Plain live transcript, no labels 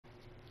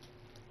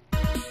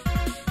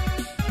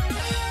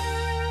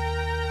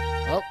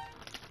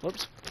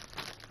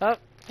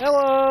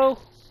Hello!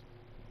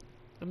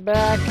 I'm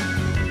back.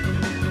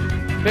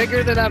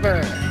 Bigger than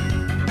ever.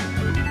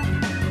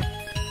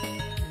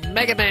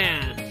 Mega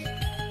Man.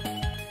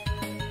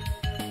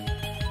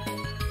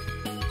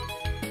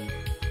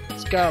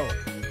 Let's go.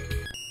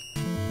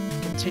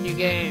 Continue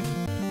game.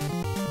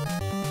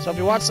 So if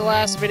you watched the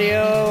last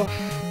video,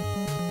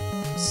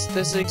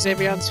 this is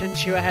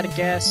exavion-senju. I had a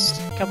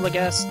guest, a couple of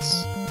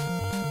guests.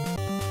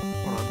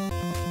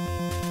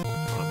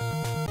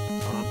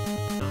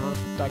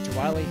 Dr.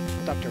 Wiley,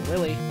 Dr.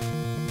 Willie.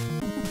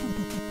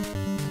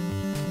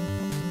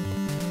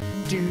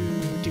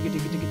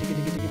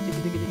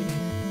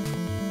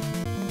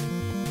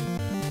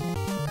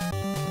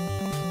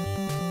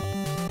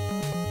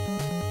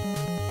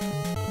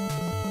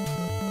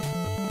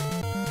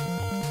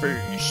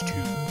 Phase 2.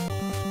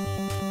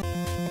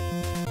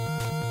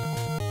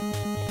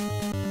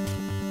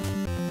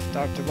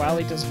 Dr.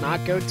 Wiley does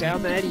not go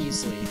down that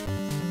easily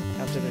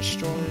after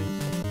destroying.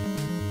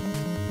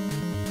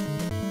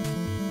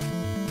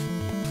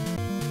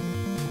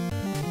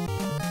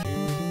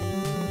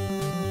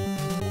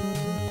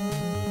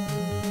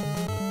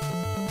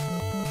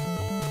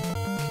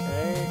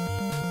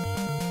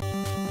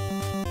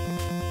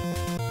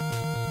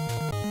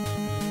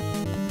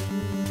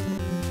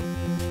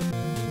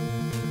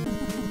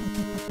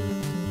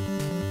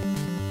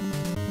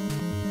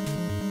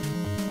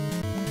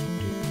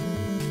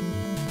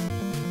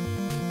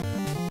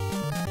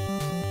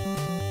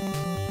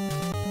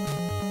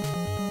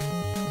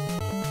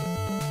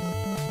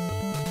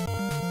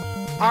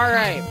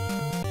 Alright,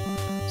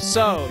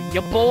 so,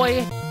 your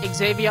boy,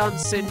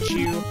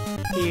 exavion-senju,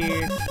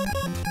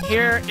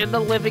 here in the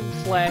living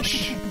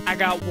flesh. I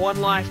got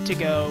one life to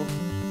go.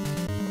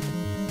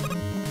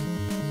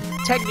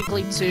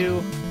 Technically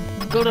two.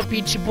 I'm gonna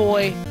beat your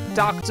boy,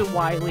 Dr.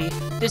 Wiley.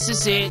 This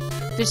is it.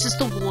 This is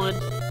the one.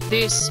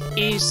 This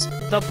is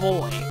the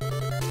boy.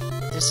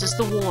 This is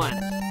the one.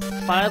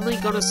 Finally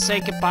gonna say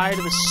goodbye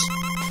to the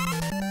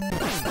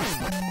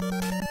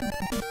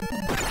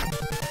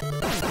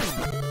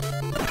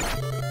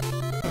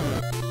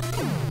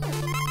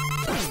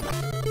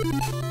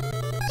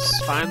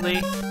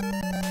Finally,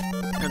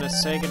 gonna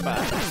say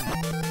goodbye.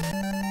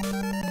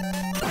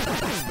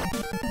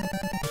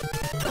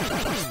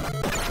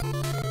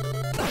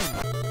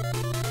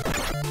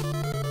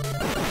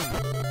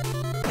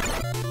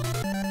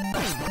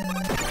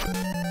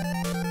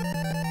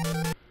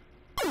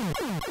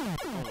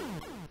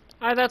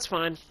 Alright, that's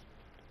fine.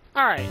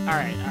 Alright.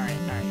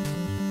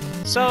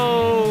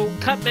 So,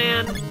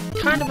 Cutman,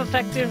 kind of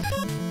effective,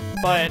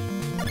 but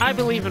I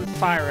believe in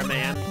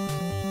Fireman.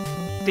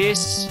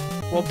 This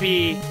will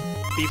be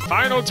the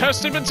final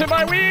testament to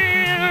my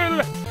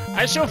will!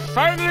 I shall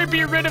finally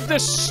be rid of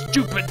this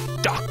stupid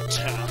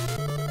doctor.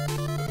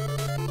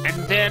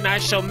 And then I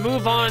shall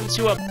move on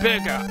to a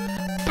bigger,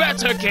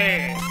 better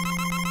game!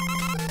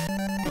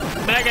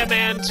 Mega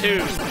Man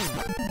 2.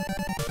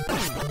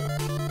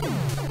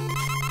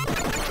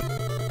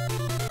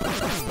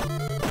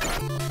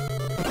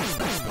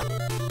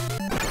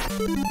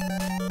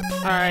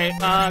 Alright,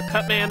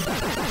 Cutman.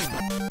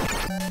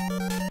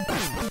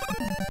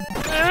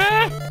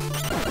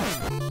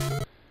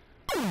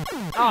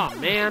 Oh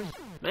man,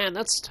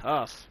 that's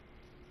tough.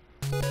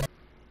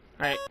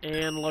 Alright,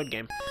 and load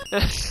game.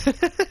 Let's do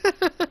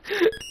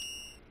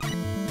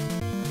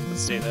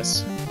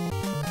this.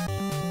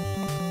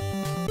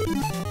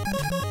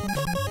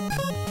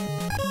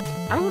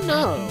 I don't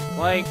know,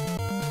 like,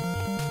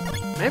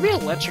 maybe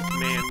Electric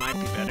Man might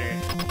be better.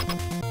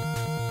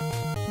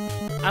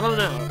 I don't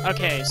know.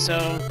 Okay, so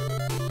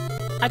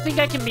I think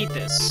I can beat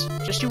this.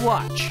 Just you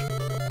watch.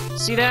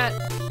 See that?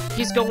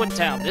 He's going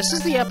down. This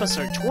is the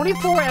episode.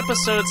 24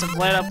 episodes have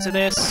led up to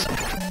this.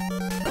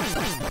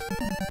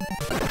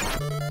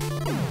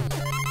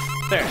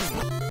 There.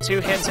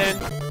 2 hits in.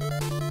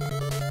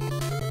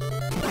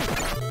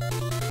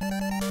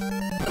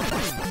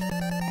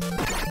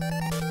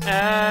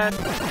 And...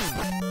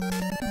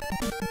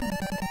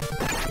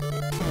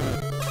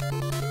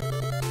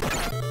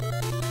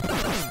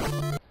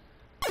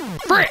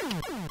 frick!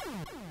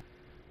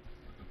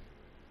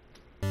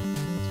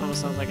 It almost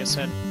sounds like I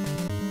said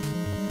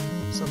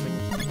something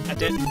I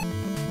didn't.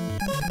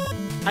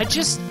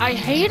 I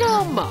hate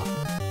him!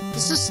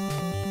 This is...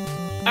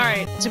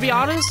 Alright, to be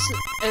honest,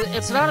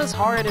 it's not as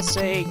hard as,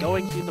 say,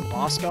 going through the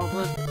boss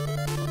gauntlet.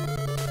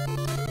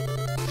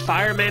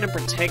 Fireman in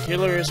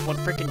particular is what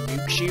freaking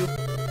nukes you.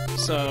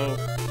 So...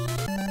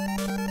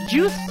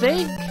 you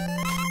think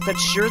that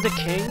you're the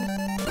king?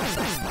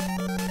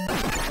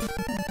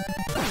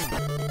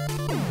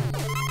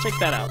 Check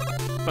that out.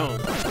 Boom.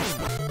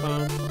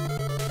 Boom.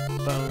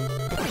 Boom.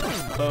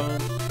 Boom.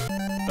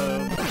 Boom.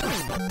 Boom.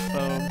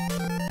 Boom.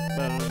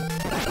 Boom.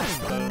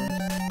 Boom.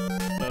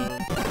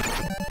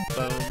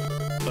 Boom.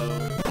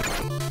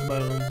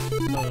 Boom.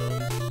 Boom.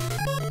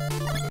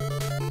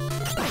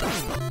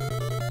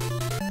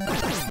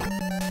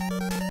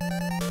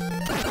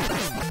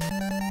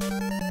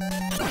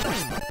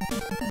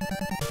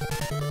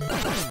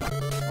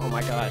 Oh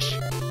my gosh.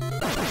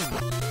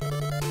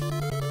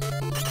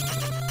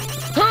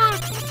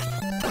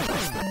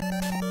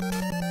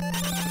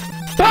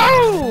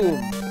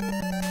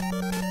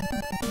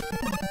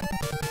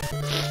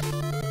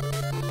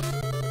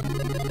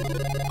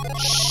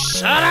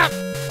 Shut up!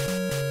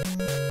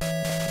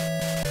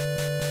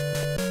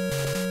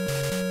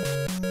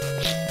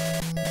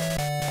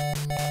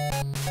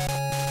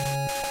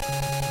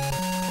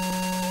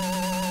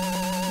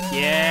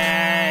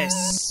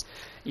 Yes!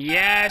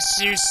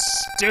 Yes, you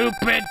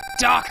stupid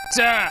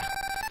doctor!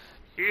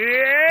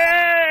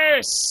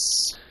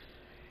 Yes!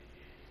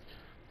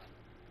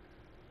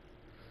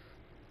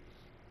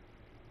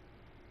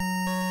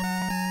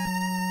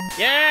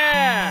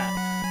 Yeah!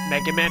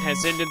 Mega Man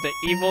has ended the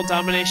evil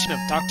domination of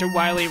Dr.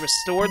 Wily,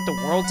 restored the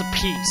world to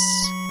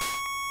peace.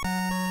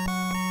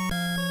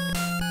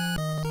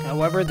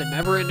 However, the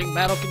never-ending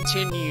battle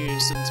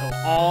continues until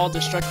all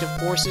destructive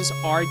forces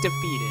are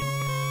defeated.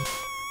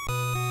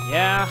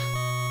 Yeah.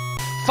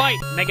 Fight,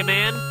 Mega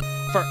Man,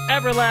 for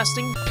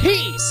everlasting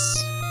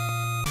peace!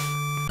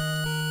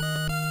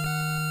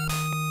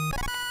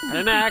 I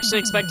didn't actually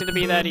expect it to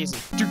be that easy.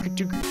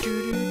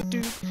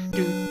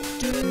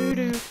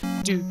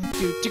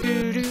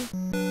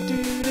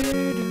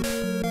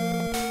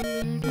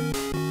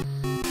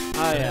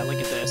 Oh yeah, look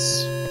at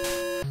this.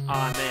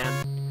 Aw,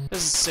 man.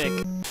 This is sick.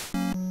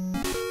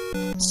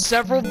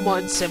 Several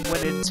months have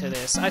went into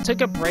this. I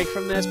took a break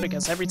from this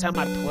because every time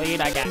I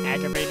played, I got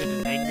aggravated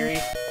and angry.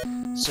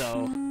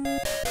 So...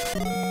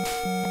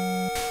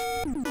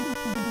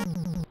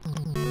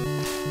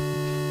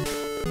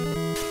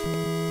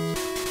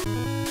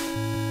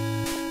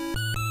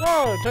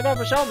 Whoa, took off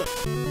his helmet.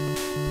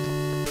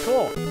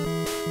 Cool.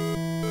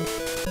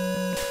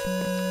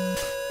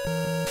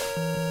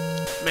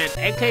 Man,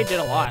 AK did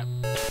a lot.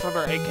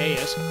 Whoever AK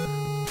is.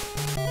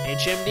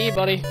 HMD,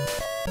 buddy.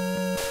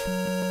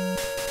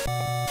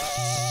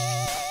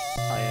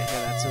 Oh yeah,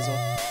 hear that sizzle.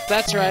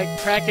 That's right,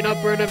 cracking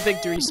up brewing a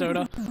victory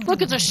soda.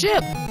 Look, it's a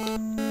ship!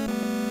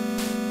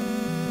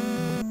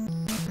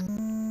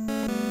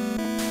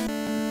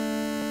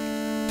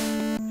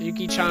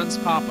 Yuki-chan's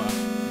papa.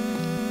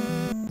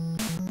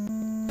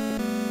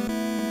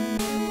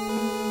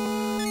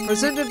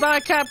 Presented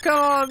by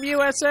Capcom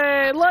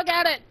USA! Look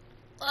at it!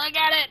 Look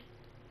at it!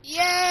 Yay!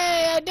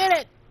 I did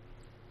it!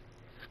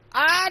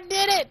 I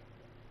did it!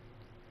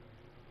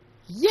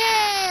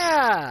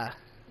 Yeah!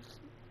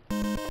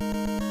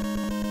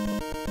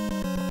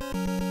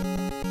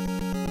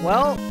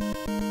 Well,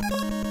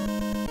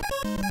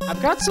 I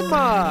got some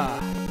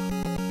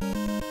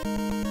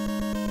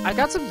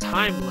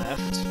time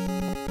left.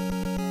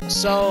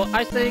 So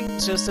I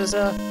think just as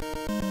a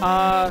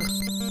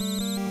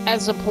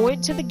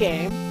point to the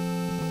game,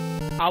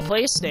 I'll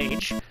play a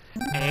stage,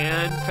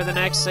 and for the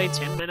next, say,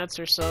 10 minutes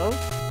or so,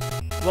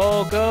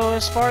 we'll go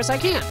as far as I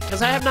can,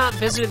 because I have not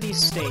visited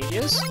these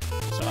stages,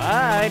 so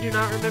I do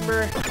not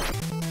remember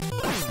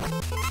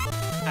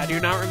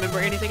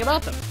anything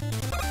about them.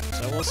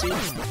 So we'll see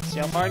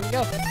how far I can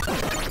go.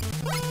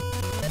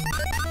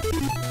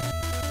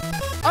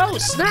 Oh,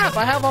 snap!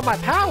 I have all my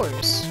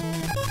powers!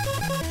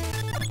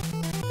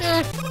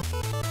 Eh.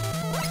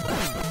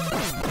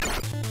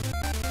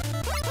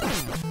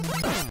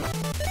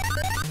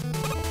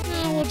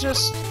 We'll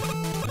just...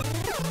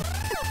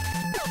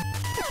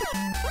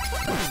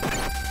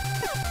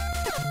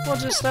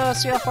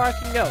 see how far I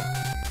can go.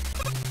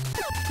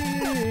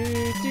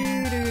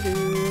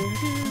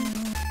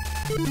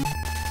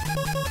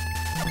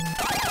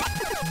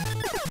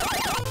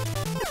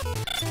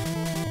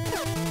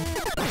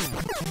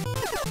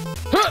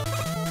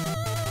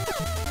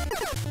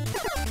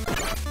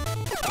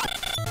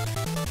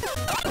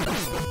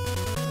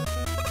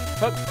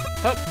 Hup,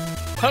 hup,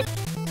 hup,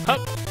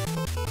 hup.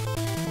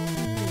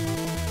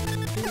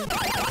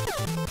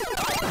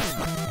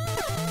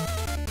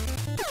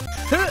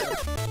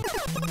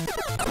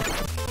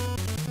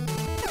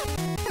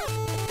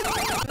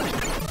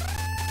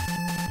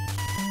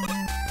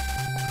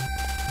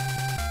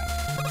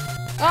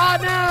 Oh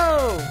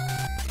no!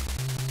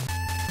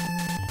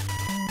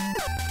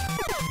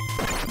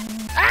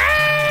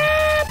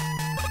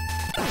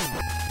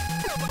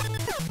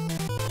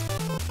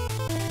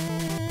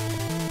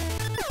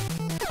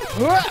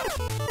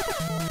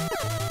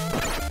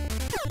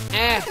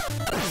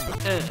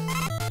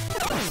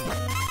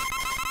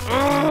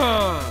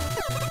 Ah!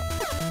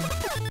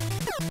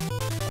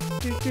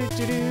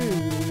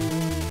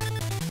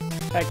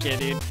 Heck yeah,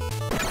 dude.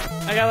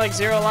 I got like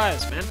 0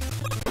 lives, man.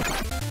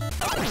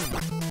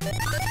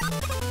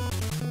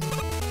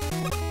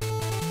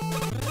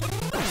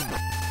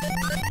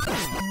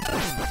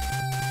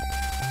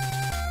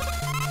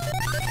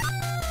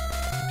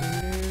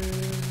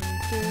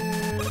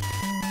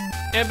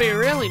 It'd be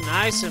really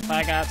nice if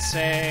I got,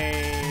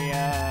 say,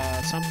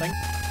 something.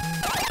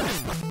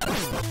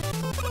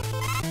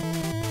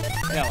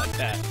 Yeah, like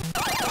that.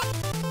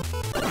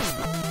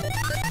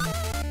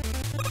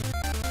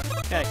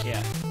 Heck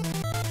yeah.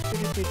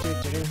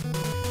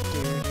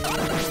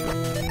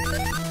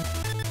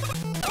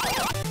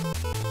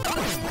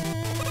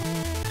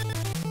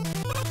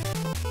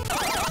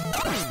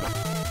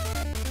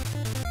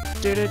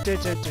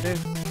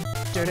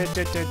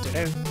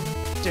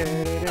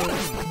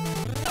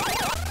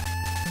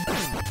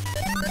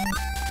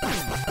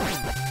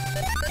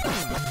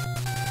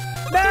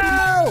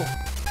 No!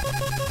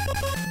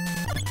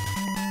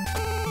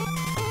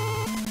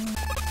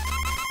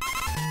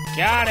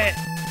 Got it!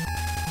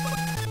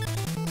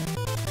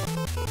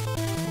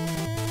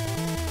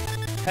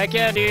 Heck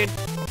yeah, dude.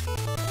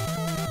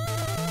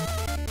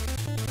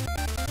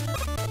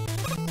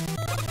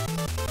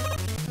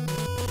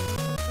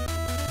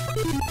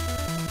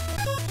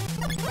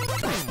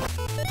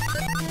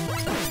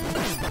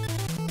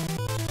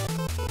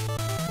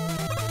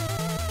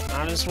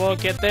 Might as well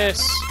get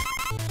this.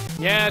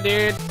 Yeah,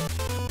 dude.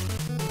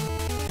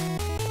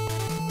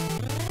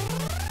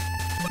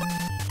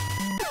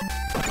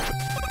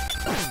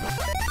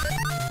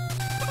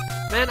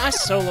 Man, I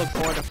so look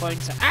forward to playing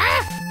some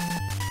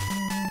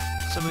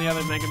of the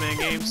other Mega Man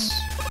games.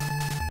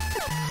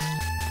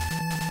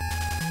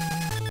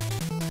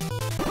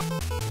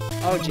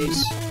 Oh,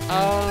 jeez.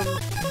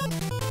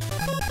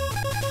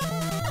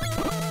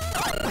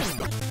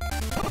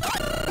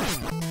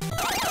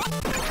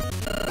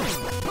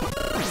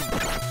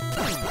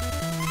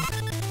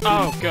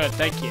 Oh, good,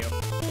 thank you.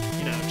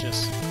 You know,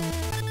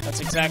 that's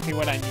exactly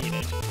what I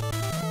needed.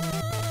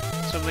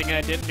 Something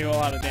I didn't do a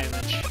lot of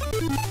damage.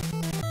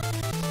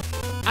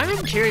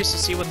 I'm curious to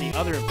see what the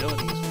other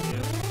abilities will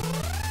do.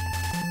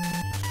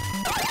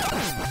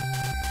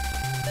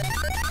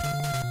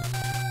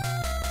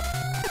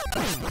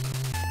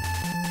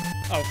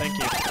 Oh, thank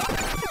you.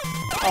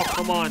 Oh,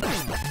 come on.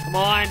 Come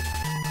on.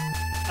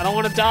 I don't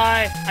want to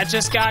die. I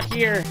just got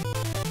here.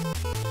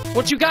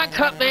 What you got,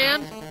 Cut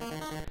Man?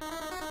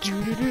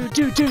 Do do do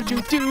do do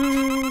do do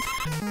do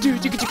do do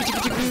do do.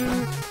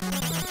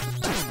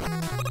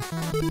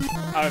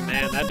 Oh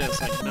man, that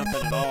does like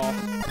nothing at all.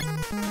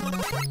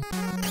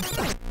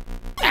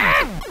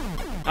 Ah!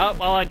 Oh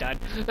well, I died.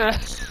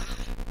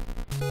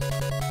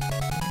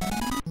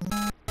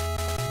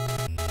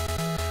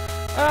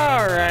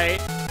 All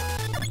right.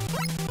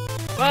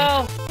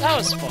 Well, that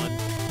was fun.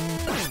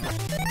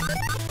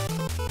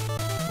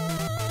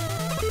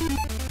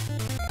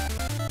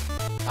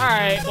 All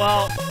right.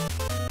 Well.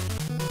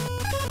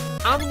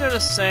 I'm gonna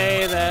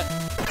say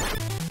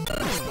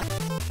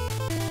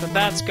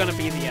that's gonna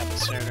be the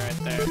episode right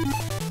there.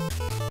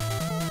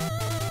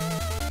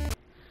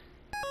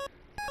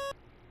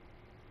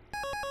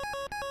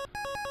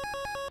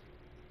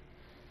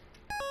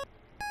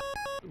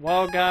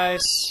 Well,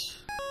 guys,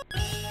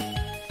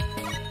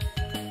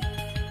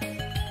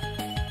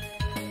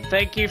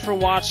 thank you for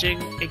watching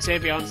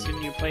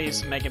exavion-senju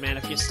plays Mega Man.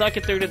 If you stuck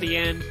it through to the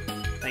end,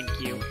 thank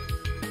you.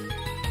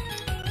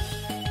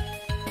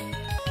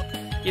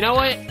 You know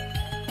what?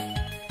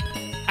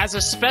 As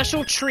a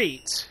special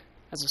treat,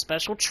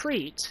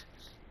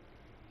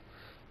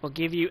 we'll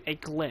give you a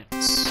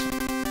glimpse.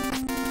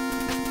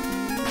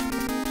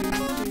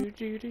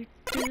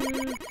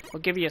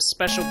 We'll give you a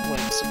special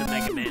glimpse into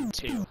Mega Man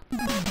 2.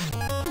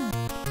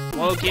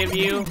 We'll give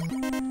you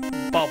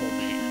Bubble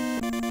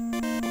Man.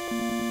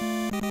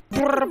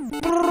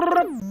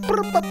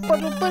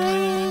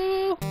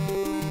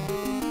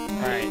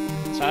 Alright,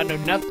 so I know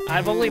nothing.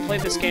 I've only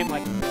played this game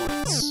like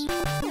once.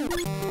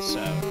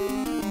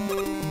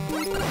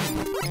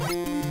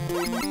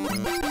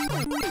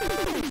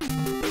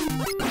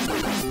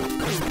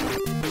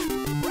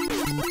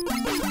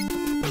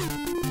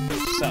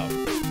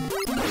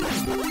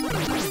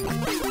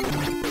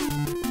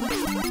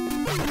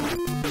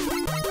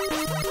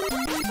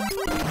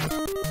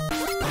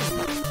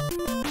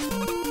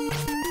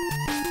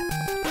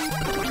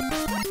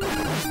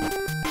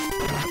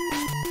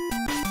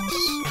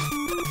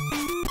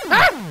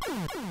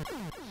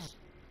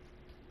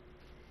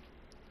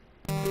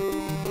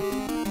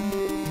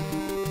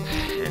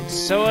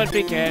 So it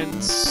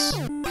begins.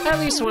 At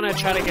least when I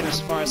try to get as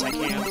far as I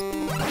can.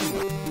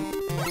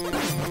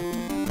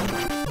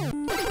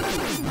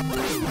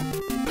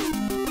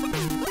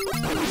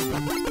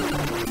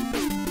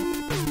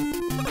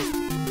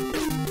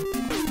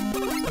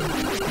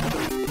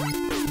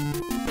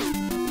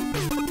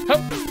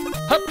 Hup,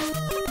 hup,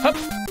 hup,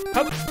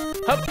 hup,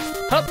 hup,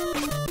 hup.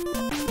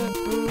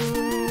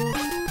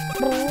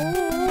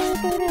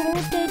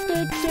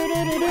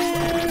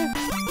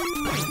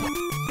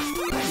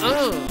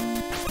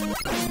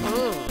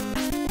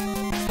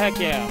 Heck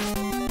yeah.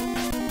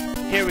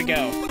 Here we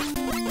go.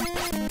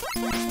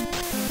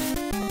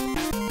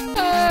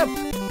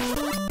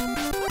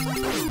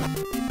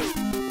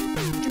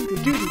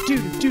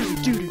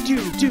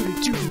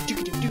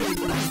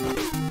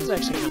 This is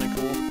actually kind of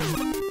cool.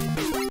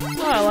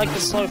 Oh, I like the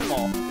slow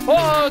fall.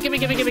 Oh, gimme,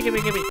 gimme, gimme,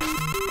 gimme, gimme.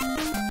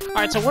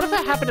 Alright, so what if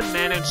I happen to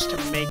manage to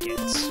make it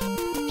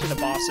to the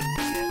boss and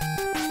beat it?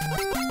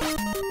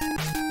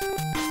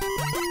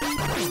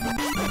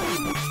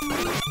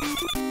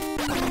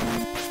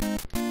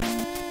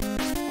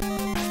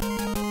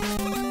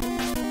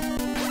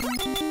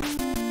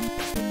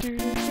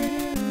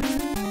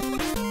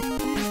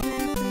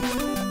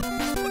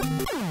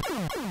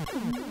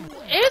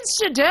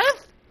 Instant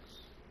death?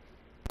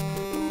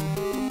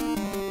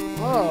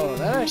 Whoa,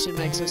 that actually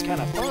makes this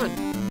kind of fun.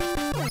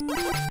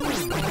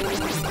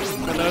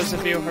 For those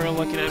of you who are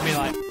looking at me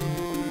like...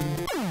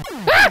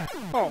 Ah!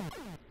 Oh.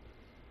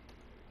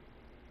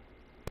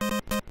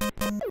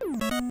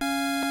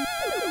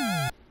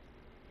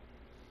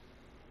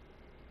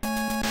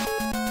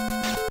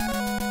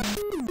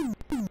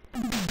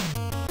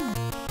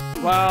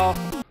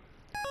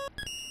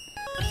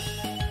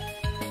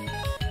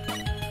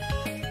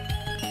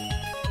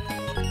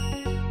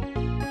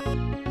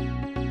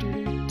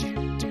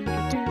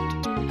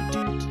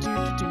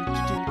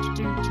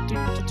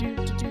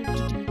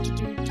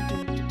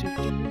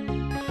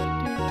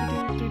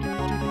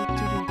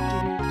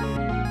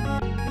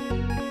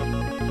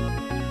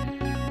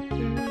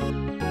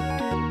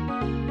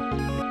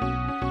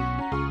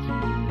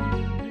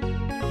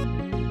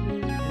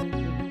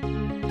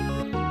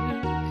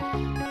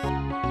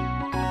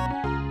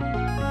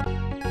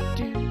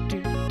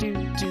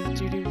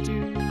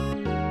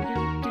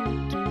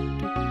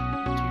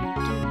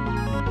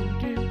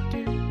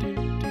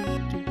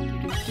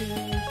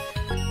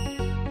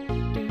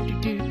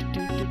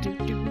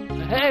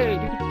 Hey!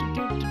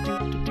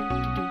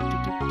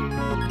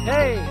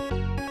 Hey!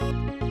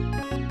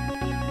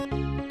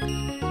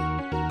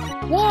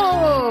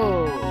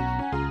 Whoa!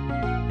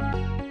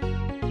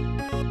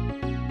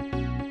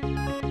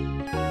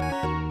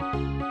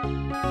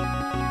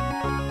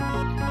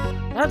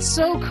 That's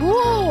so cool!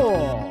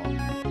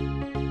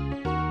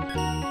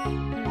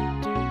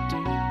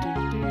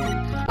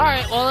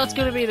 Alright, well, that's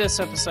gonna be this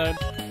episode.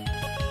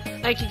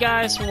 Thank you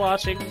guys for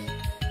watching.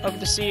 Hope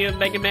to see you in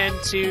Mega Man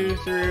 2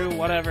 through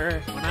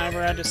whatever,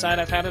 whenever I decide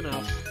I've had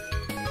enough.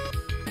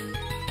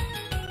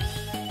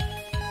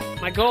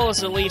 My goal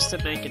is at least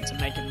to make it to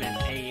Mega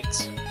Man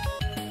 8.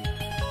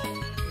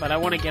 But I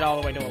want to get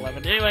all the way to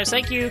 11. Anyways,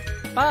 thank you.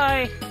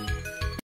 Bye!